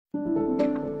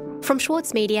From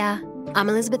Schwartz Media, I'm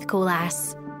Elizabeth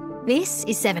Coulas. This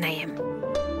is 7am.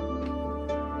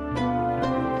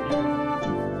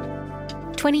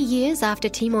 20 years after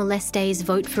Timor-Leste's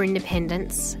vote for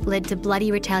independence led to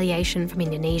bloody retaliation from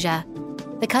Indonesia,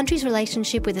 the country's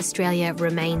relationship with Australia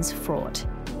remains fraught.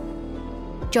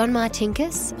 John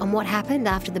Martinkus on what happened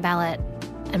after the ballot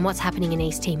and what's happening in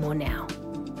East Timor now.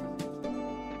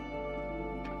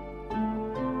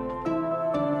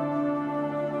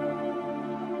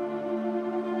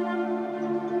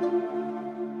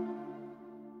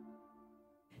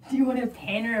 Do you want a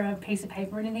pen or a piece of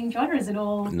paper or anything, John, or is it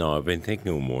all... No, I've been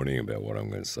thinking all morning about what I'm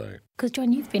going to say. Because,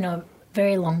 John, you've been a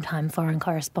very long time foreign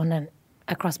correspondent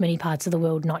across many parts of the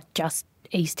world, not just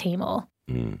East Timor.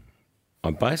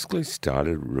 I basically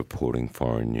started reporting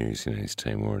foreign news in East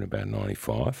Timor in about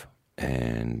 95,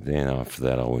 and then after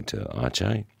that I went to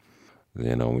Aceh,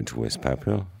 then I went to West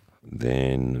Papua,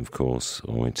 then, of course,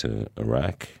 I went to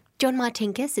Iraq. John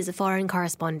Martinkus is a foreign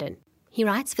correspondent. He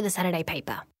writes for the Saturday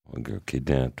paper. I got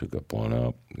kidnapped, took up one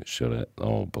up, got shot at,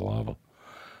 oh, palaver.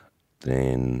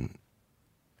 Then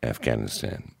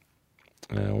Afghanistan.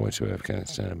 I went to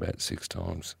Afghanistan about 6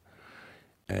 times,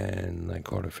 and they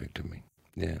quite affected me,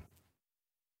 yeah.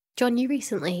 John, you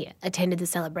recently attended the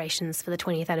celebrations for the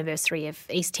 20th anniversary of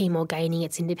East Timor gaining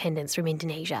its independence from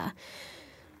Indonesia.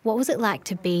 What was it like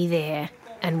to be there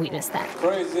and witness that?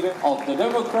 President of the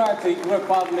Democratic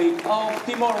Republic of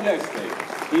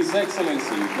Timor-Leste, His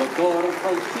Excellency Dr.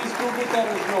 Francisco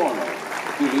Guterres Norte,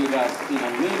 to lead us in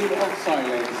a minute of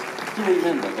silence to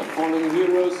remember the fallen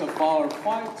heroes of our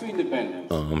fight to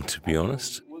independence. To be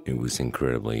honest, it was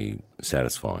incredibly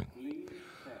satisfying.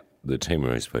 The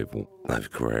Timorese people,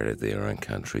 they've created their own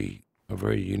country, a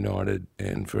very united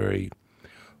and very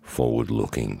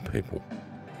forward-looking people,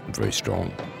 very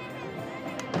strong.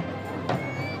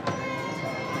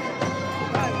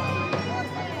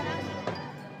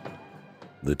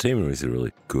 The Timorese are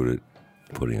really good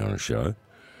at putting on a show,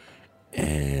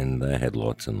 and they had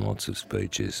lots and lots of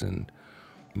speeches and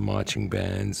marching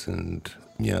bands and,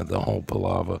 the whole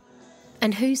palaver.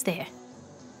 And who's there?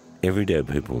 Everyday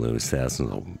people, there was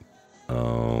thousands of them.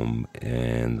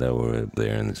 And they were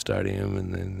there in the stadium,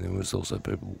 and then there was also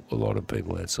a lot of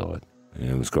people outside. And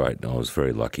it was great. I was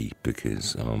very lucky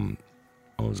because I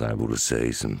was able to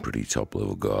see some pretty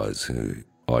top-level guys who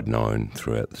I'd known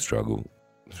throughout the struggle,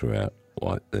 throughout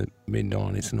like the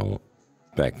mid-90s and all.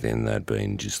 Back then they'd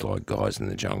been just like guys in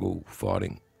the jungle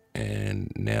fighting,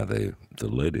 and now they're the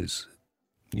leaders.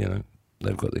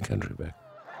 They've got their country back.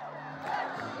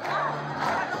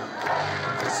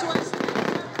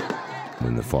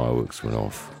 When the fireworks went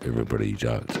off, everybody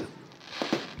joked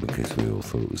because we all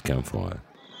thought it was gunfire.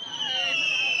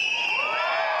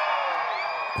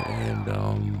 And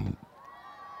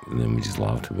then we just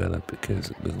laughed about it because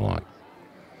it was like,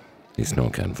 it's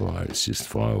not gunfire, it's just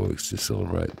fireworks to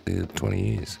celebrate the 20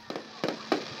 years.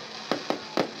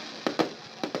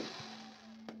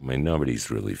 I mean, nobody's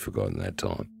really forgotten that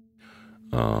time.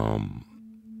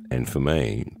 And for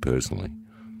me, personally,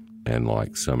 and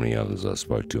like so many others I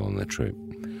spoke to on that trip,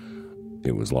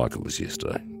 it was like it was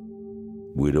yesterday.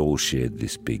 We'd all shared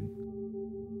this big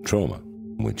trauma,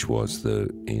 which was the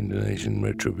Indonesian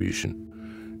retribution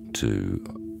to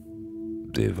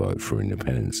their vote for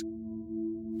independence.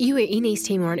 You were in East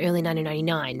Timor in early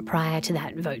 1999, prior to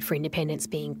that vote for independence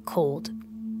being called.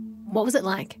 What was it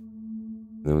like?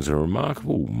 There was a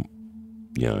remarkable,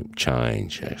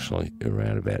 change, actually,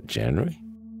 around about January,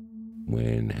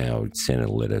 when Howard sent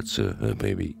a letter to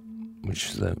Habibie, which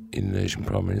is the Indonesian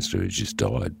Prime Minister who just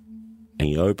died. And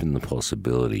he opened the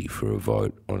possibility for a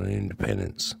vote on an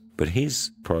independence. But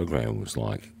his program was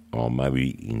like,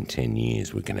 maybe in 10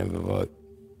 years we can have a vote.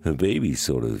 Habibie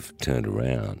sort of turned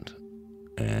around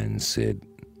and said,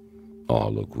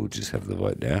 look, we'll just have the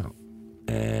vote now.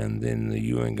 And then the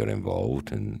UN got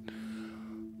involved, and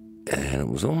it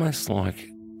was almost like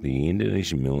the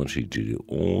Indonesian military did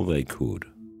all they could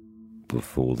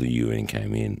before the UN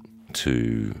came in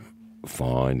to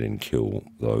find and kill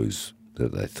those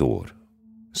that they thought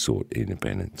sought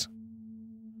independence.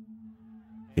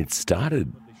 It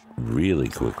started really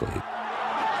quickly.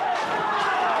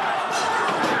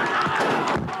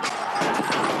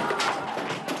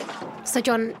 So,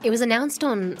 John, it was announced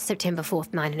on September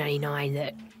 4th, 1999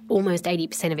 that almost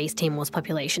 80% of East Timor's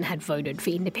population had voted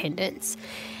for independence.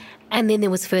 And then there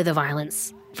was further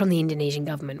violence from the Indonesian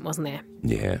government, wasn't there?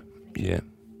 Yeah.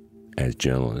 As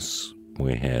journalists,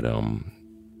 we had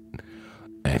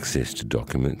access to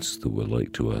documents that were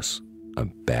leaked to us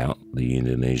about the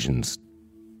Indonesians'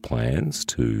 plans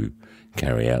to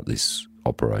carry out this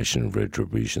operation of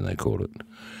retribution, they called it.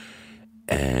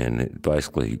 And it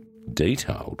basically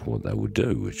detailed what they would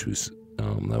do, which was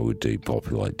they would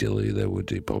depopulate Dili, they would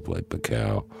depopulate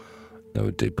Bukavu, they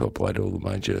would depopulate all the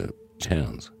major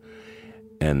towns.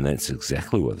 And that's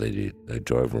exactly what they did. They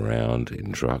drove around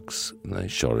in trucks and they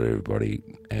shot at everybody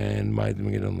and made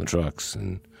them get on the trucks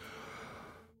and,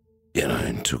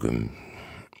 and took them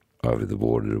over the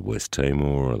border to West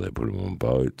Timor, or they put them on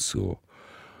boats or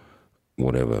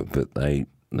whatever. But they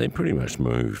pretty much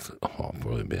moved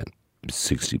probably about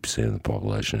 60% of the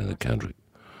population of the country.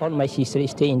 All my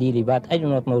sisters stay in Dili, but I do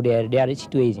not know their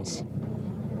situations.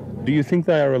 Do you think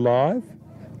they are alive?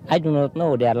 I do not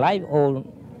know. They are alive or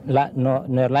not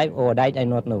alive or died, I do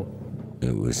not know.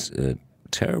 It was a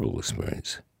terrible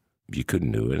experience. You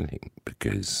couldn't do anything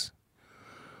because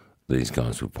these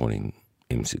guys were pointing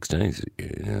M16s at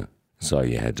you, So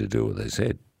you had to do what they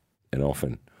said. And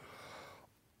often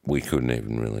we couldn't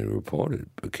even really report it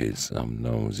because no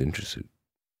one was interested.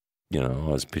 I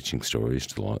was pitching stories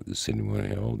to like the Sydney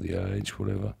Morning Herald, The Age,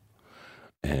 whatever,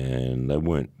 and they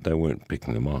weren't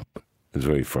picking them up. It was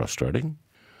very frustrating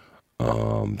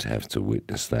to have to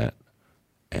witness that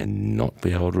and not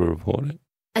be able to report it.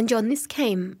 And John, this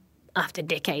came after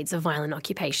decades of violent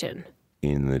occupation.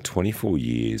 In the 24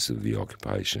 years of the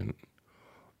occupation,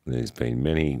 there's been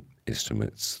many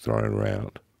estimates thrown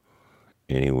around,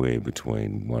 anywhere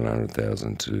between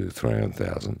 100,000 to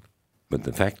 300,000. But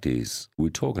the fact is, we're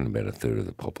talking about a third of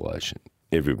the population.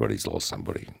 Everybody's lost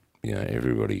somebody.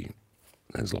 Everybody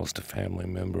has lost a family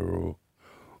member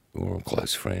or a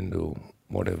close friend or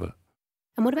whatever.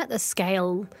 And what about the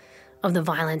scale of the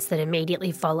violence that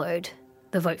immediately followed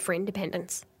the vote for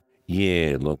independence?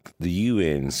 Yeah, look, the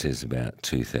UN says about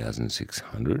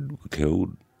 2,600 were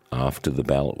killed after the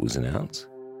ballot was announced,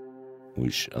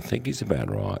 which I think is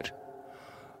about right.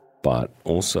 But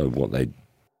also what they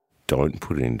don't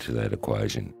put into that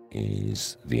equation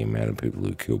is the amount of people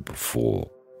who killed before,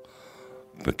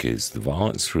 because the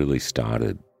violence really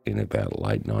started in about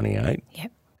late 98.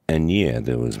 Yep. And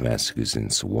there was massacres in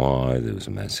Sawai, there was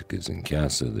massacres in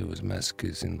Kasa, there was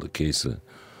massacres in Lakesa.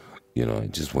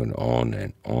 It just went on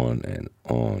and on and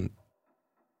on.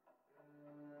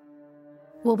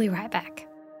 We'll be right back.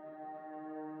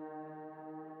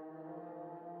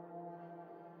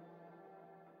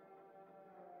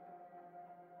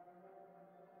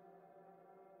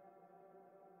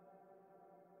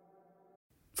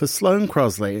 For Sloane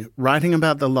Crosley, writing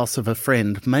about the loss of a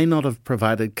friend may not have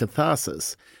provided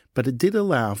catharsis, but it did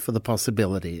allow for the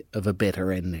possibility of a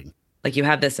better ending. Like, you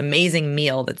have this amazing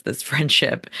meal that's this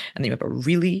friendship, and then you have a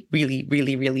really, really,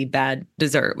 really, really bad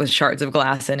dessert with shards of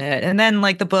glass in it. And then,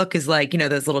 the book is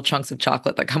those little chunks of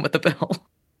chocolate that come with the bill.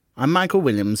 I'm Michael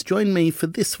Williams. Join me for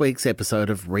this week's episode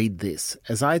of Read This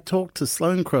as I talk to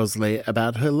Sloane Crosley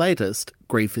about her latest,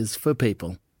 Grief is for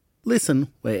People. Listen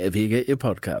wherever you get your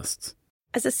podcasts.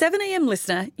 As a 7am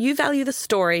listener, you value the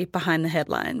story behind the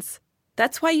headlines.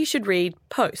 That's why you should read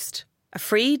Post, a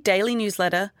free daily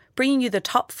newsletter bringing you the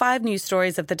top 5 news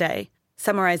stories of the day,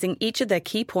 summarising each of their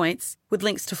key points with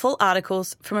links to full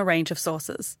articles from a range of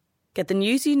sources. Get the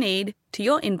news you need to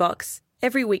your inbox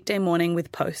every weekday morning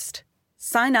with Post.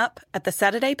 Sign up at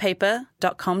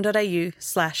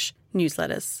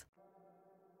thesaturdaypaper.com.au/newsletters.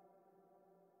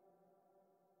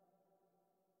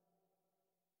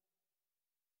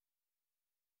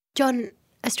 John,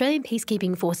 Australian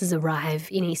peacekeeping forces arrive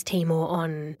in East Timor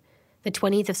on the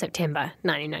 20th of September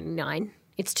 1999.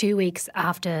 It's 2 weeks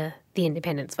after the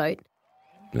independence vote.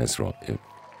 That's right, yeah.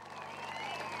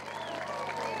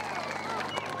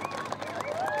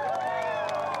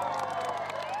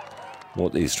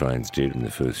 What the Australians did in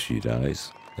the first few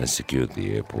days, they secured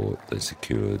the airport, they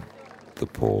secured the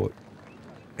port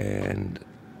and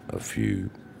a few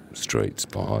streets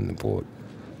behind the port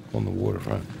on the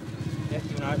waterfront. Yeah,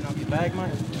 you want to open up your bag,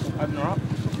 mate? Open her up.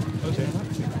 Okay.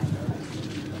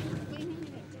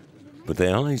 But they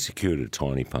only secured a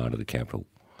tiny part of the capital.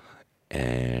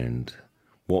 And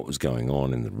what was going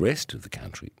on in the rest of the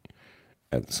country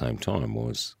at the same time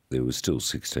was there was still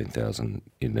 16,000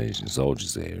 Indonesian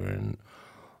soldiers there, and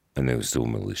there were still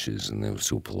militias and there was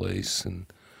still police, and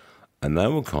they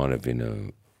were kind of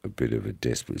in a bit of a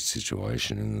desperate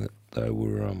situation in that they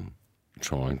were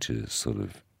trying to sort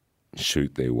of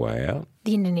shoot their way out.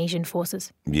 The Indonesian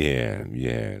forces? Yeah.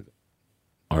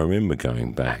 I remember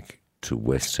going back to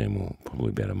West Timor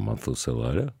probably about a month or so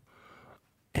later,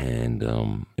 and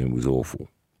it was awful.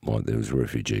 Like, there was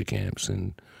refugee camps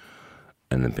and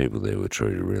the people there were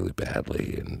treated really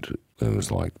badly, and there was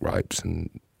like rapes and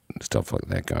stuff like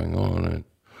that going on,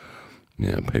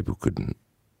 and people couldn't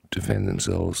defend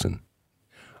themselves, and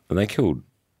they killed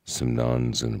some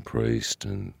nuns and a priest,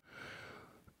 and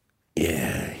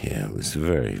Yeah, it was a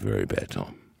very, very bad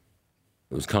time.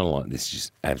 It was kind of like this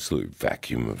just absolute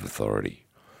vacuum of authority.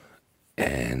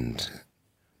 And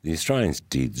the Australians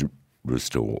did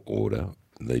restore order.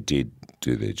 They did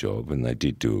do their job, and they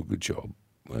did do a good job.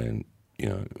 And,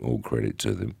 all credit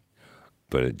to them.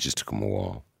 But it just took them a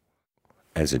while.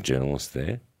 As a journalist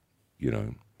there,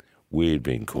 we had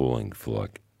been calling for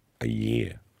like a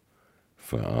year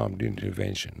for armed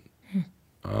intervention.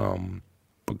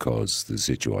 Because the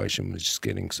situation was just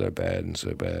getting so bad,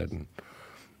 and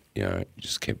it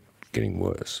just kept getting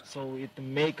worse. So it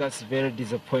makes us very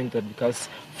disappointed because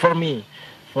for me,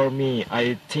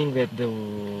 I think that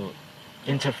the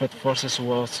interfaith forces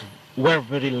were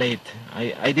very late.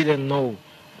 I didn't know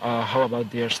how about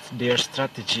their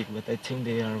strategy, but I think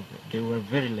they were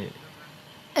very late.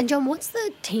 And John, what's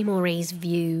the Timorese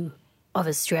view of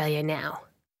Australia now?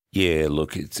 Yeah,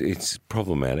 look, it's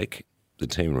problematic. The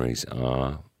Timorese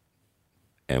are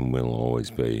and will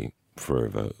always be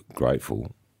forever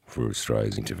grateful for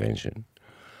Australia's intervention.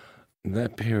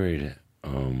 That period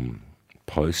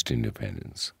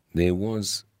post-independence, there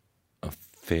was a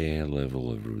fair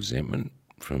level of resentment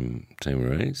from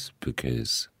Timorese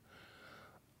because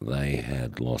they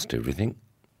had lost everything.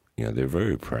 They're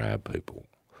very proud people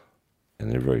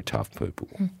and they're very tough people.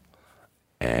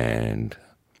 And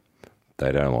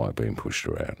they don't like being pushed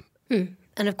around.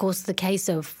 And of course, the case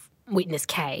of Witness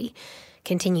K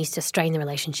continues to strain the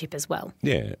relationship as well.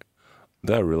 Yeah,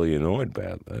 they're really annoyed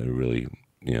about it. They're really,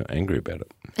 angry about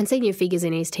it. And senior figures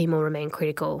in East Timor remain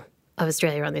critical of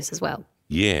Australia on this as well.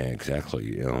 Yeah,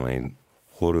 exactly.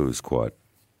 Horta was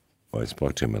I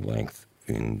spoke to him at length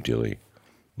in Dili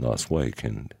last week,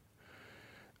 and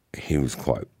he was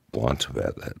quite blunt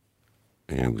about that.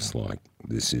 And he was like,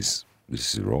 this is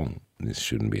wrong. This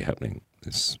shouldn't be happening.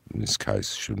 This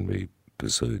case shouldn't be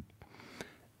pursued.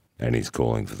 And he's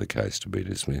calling for the case to be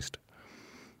dismissed.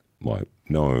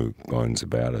 No bones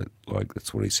about it.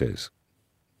 That's what he says.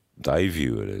 They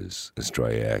view it as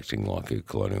Australia acting like a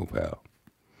colonial power.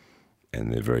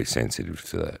 And they're very sensitive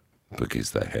to that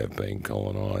because they have been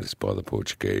colonised by the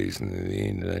Portuguese and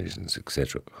the Indonesians,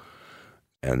 etc.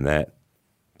 And that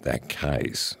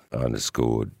case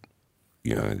underscored,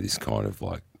 this kind of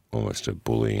almost a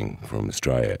bullying from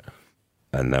Australia.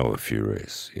 And they were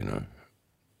furious,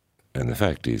 And the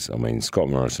fact is, Scott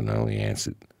Morrison only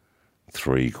answered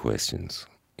 3 questions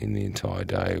in the entire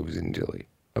day it was in Dili.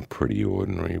 A pretty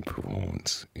ordinary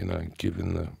performance,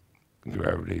 given the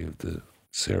gravity of the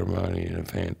ceremony and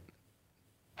event.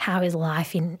 How is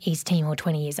life in East Timor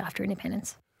 20 years after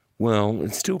independence? Well,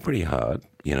 it's still pretty hard,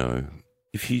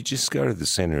 If you just go to the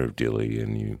centre of Dili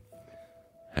and you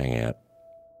hang out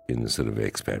in the sort of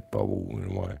expat bubble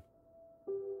in a way,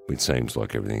 it seems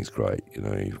like everything's great.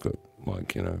 You've got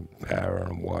power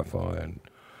and Wi-Fi and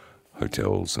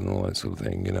hotels and all that sort of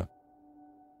thing,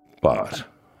 But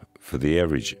for the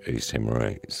average East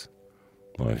Timorese,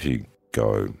 if you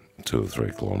go 2 or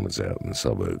 3 kilometres out in the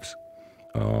suburbs,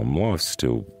 life's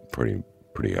still pretty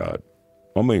hard.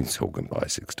 Talking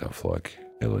basic stuff like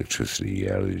electricity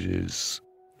outages,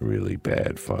 really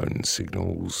bad phone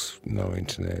signals, no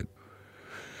internet,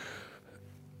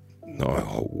 no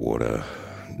hot water,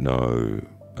 no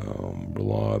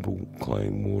reliable,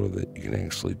 clean water that you can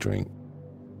actually drink.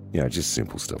 Just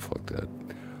simple stuff like that.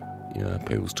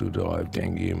 People still die of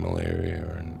dengue and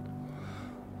malaria, and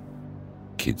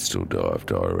kids still die of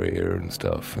diarrhoea and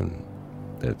stuff, and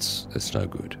that's no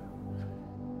good.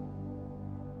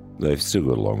 They've still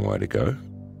got a long way to go,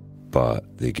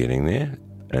 but they're getting there,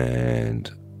 and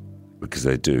because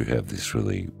they do have this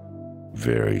really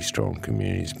very strong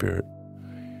community spirit,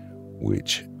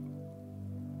 which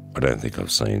I don't think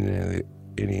I've seen in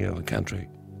any other country,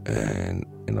 and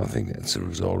I think that's a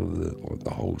result of the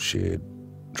whole shared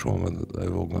trauma that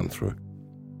they've all gone through.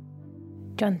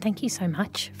 John, thank you so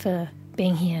much for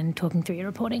being here and talking through your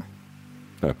reporting.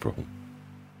 No problem.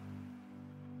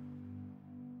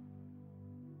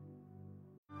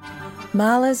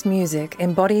 Mahler's music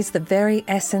embodies the very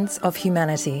essence of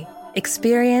humanity.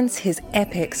 Experience his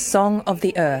epic Song of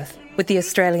the Earth with the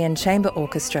Australian Chamber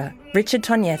Orchestra, Richard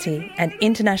Tognetti, and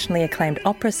internationally acclaimed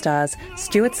opera stars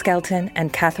Stuart Skelton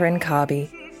and Catherine Carby.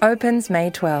 Opens May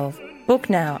 12. Book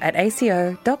now at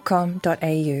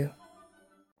aco.com.au.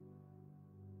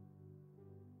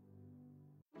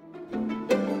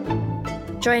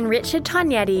 Join Richard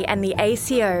Tognetti and the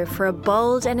ACO for a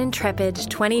bold and intrepid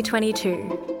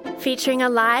 2022. Featuring a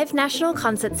live national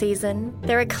concert season,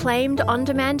 their acclaimed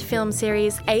on-demand film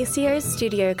series ACO's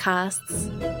Studio Casts,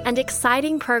 and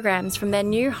exciting programs from their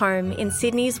new home in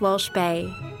Sydney's Walsh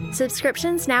Bay.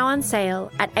 Subscriptions now on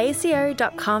sale at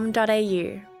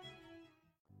aco.com.au.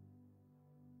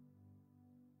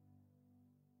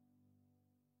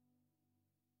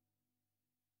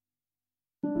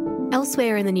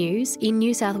 Elsewhere in the news, in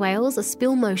New South Wales, a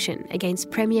spill motion against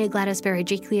Premier Gladys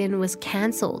Berejiklian was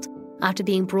cancelled after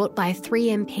being brought by 3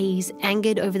 MPs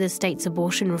angered over the state's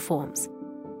abortion reforms.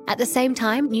 At the same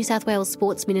time, New South Wales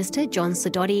Sports Minister John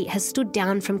Sidoti has stood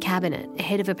down from Cabinet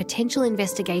ahead of a potential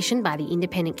investigation by the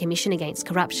Independent Commission Against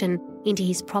Corruption into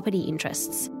his property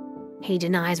interests. He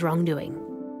denies wrongdoing.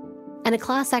 And a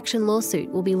class action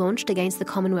lawsuit will be launched against the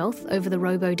Commonwealth over the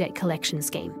robo-debt collection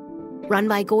scheme. Run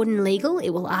by Gordon Legal, it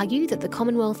will argue that the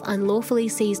Commonwealth unlawfully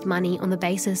seized money on the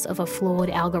basis of a flawed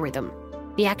algorithm.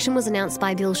 The action was announced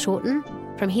by Bill Shorten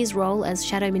from his role as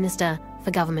Shadow Minister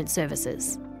for Government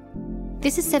Services.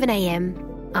 This is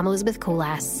 7am. I'm Elizabeth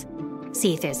Koolass.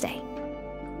 See you Thursday.